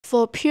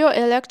For pure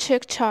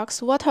electric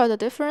trucks, what are the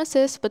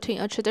differences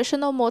between a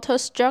traditional motor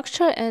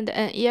structure and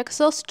an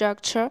e-axle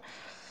structure?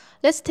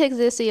 Let's take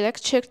this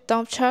electric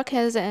dump truck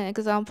as an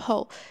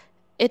example.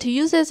 It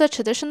uses a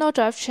traditional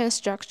drivetrain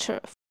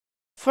structure.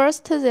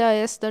 First,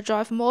 there is the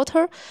drive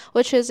motor,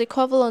 which is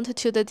equivalent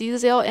to the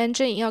diesel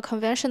engine in a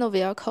conventional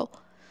vehicle.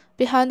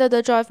 Behind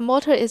the drive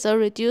motor is a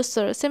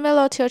reducer,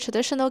 similar to a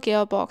traditional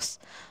gearbox.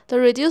 The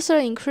reducer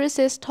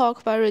increases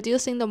torque by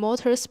reducing the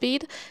motor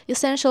speed,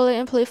 essentially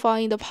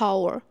amplifying the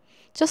power.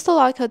 Just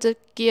like the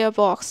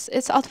gearbox,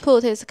 its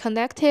output is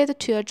connected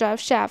to a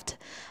drive shaft,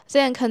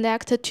 then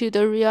connected to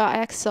the rear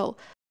axle.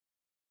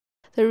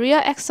 The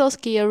rear axle's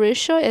gear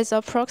ratio is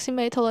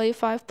approximately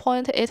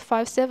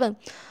 5.857,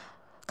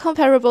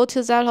 comparable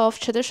to that of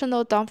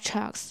traditional dump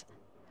trucks.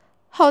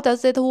 How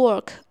does it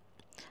work?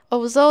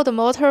 Although the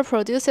motor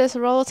produces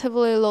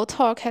relatively low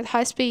torque at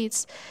high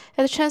speeds,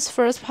 it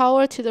transfers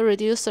power to the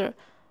reducer.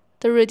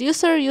 The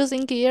reducer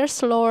using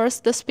gears lowers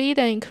the speed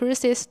and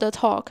increases the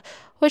torque,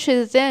 which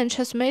is then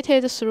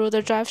transmitted through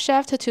the drive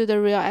shaft to the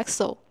rear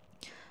axle.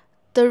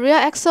 The rear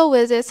axle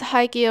with its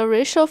high gear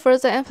ratio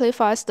further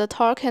amplifies the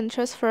torque and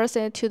transfers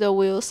it to the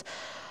wheels,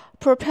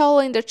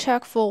 propelling the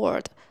truck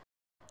forward.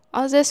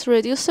 On this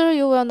reducer,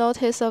 you will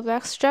notice a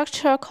black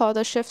structure called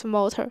a shift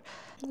motor.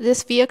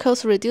 This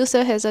vehicle's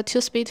reducer has a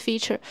two-speed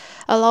feature,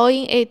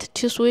 allowing it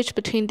to switch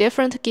between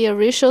different gear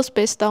ratios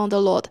based on the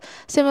load,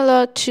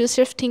 similar to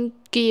shifting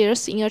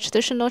gears in a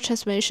traditional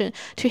transmission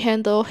to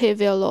handle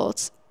heavier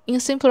loads. In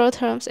simpler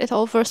terms, it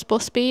offers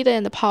both speed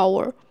and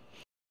power.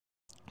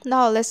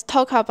 Now let's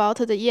talk about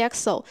the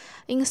e-axle.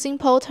 In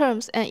simple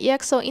terms, an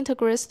e-axle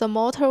integrates the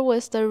motor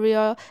with the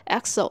rear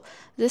axle.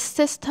 This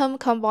system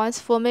combines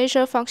four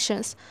major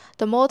functions: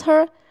 the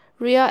motor,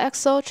 rear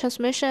axle,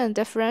 transmission, and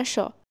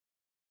differential.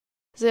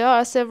 There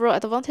are several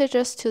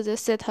advantages to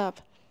this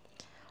setup.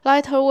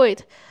 Lighter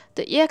weight.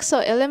 The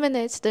e-axle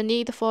eliminates the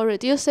need for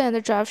reducer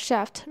and drive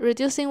shaft,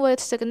 reducing weight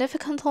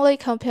significantly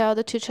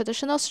compared to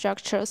traditional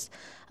structures,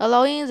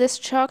 allowing this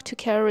truck to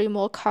carry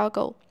more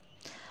cargo.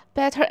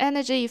 Better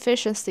energy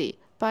efficiency.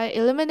 By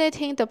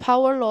eliminating the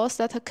power loss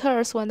that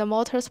occurs when the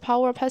motor's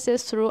power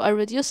passes through a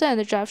reducer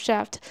and drive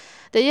shaft,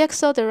 the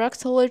e-axle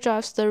directly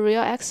drives the rear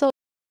axle,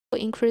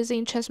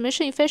 increasing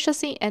transmission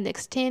efficiency and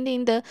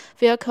extending the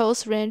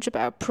vehicle's range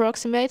by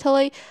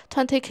approximately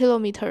 20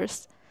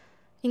 kilometers.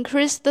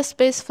 Increased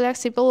space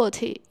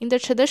flexibility. In the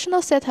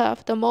traditional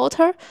setup, the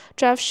motor,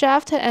 drive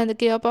shaft, and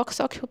gearbox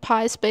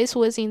occupy space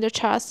within the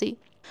chassis.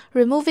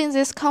 Removing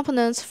these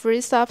components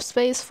frees up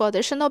space for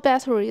additional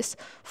batteries,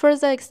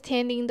 further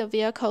extending the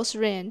vehicle's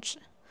range.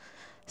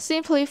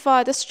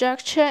 Simplify the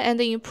structure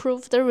and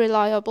improve the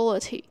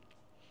reliability.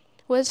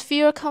 With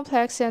fewer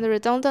complex and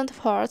redundant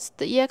parts,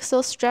 the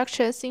e-axle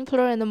structure is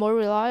simpler and more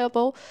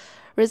reliable,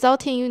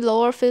 resulting in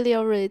lower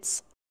failure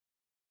rates.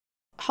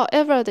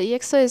 However, the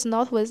e-axle is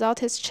not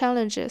without its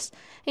challenges.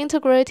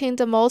 Integrating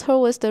the motor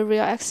with the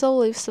rear axle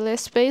leaves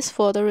less space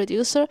for the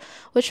reducer,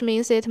 which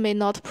means it may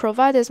not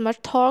provide as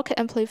much torque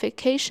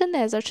amplification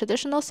as a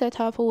traditional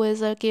setup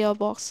with a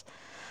gearbox.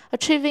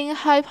 Achieving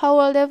high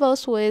power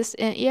levels with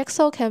an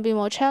e-axle can be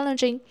more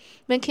challenging,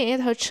 making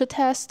it a true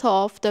test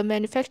of the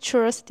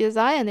manufacturer's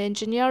design and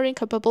engineering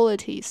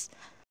capabilities.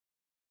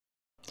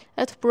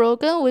 At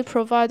Brogen, we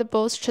provide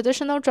both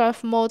traditional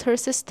drive motor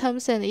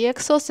systems and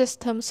e-axle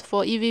systems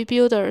for EV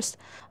builders.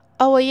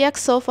 Our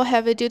e-axle for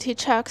heavy-duty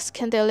trucks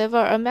can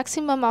deliver a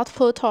maximum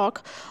output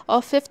torque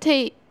of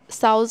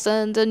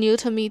 50,000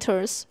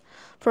 Nm,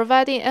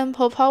 providing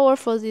ample power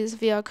for these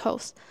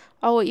vehicles.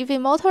 Our EV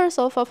motors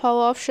offer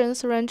power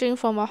options ranging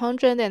from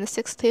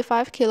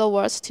 165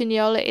 kW to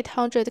nearly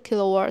 800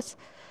 kW,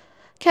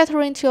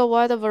 catering to a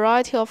wide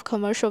variety of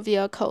commercial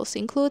vehicles,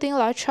 including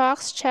light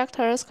trucks,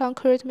 tractors,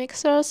 concrete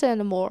mixers,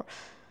 and more.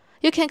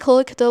 You can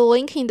click the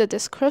link in the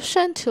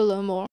description to learn more.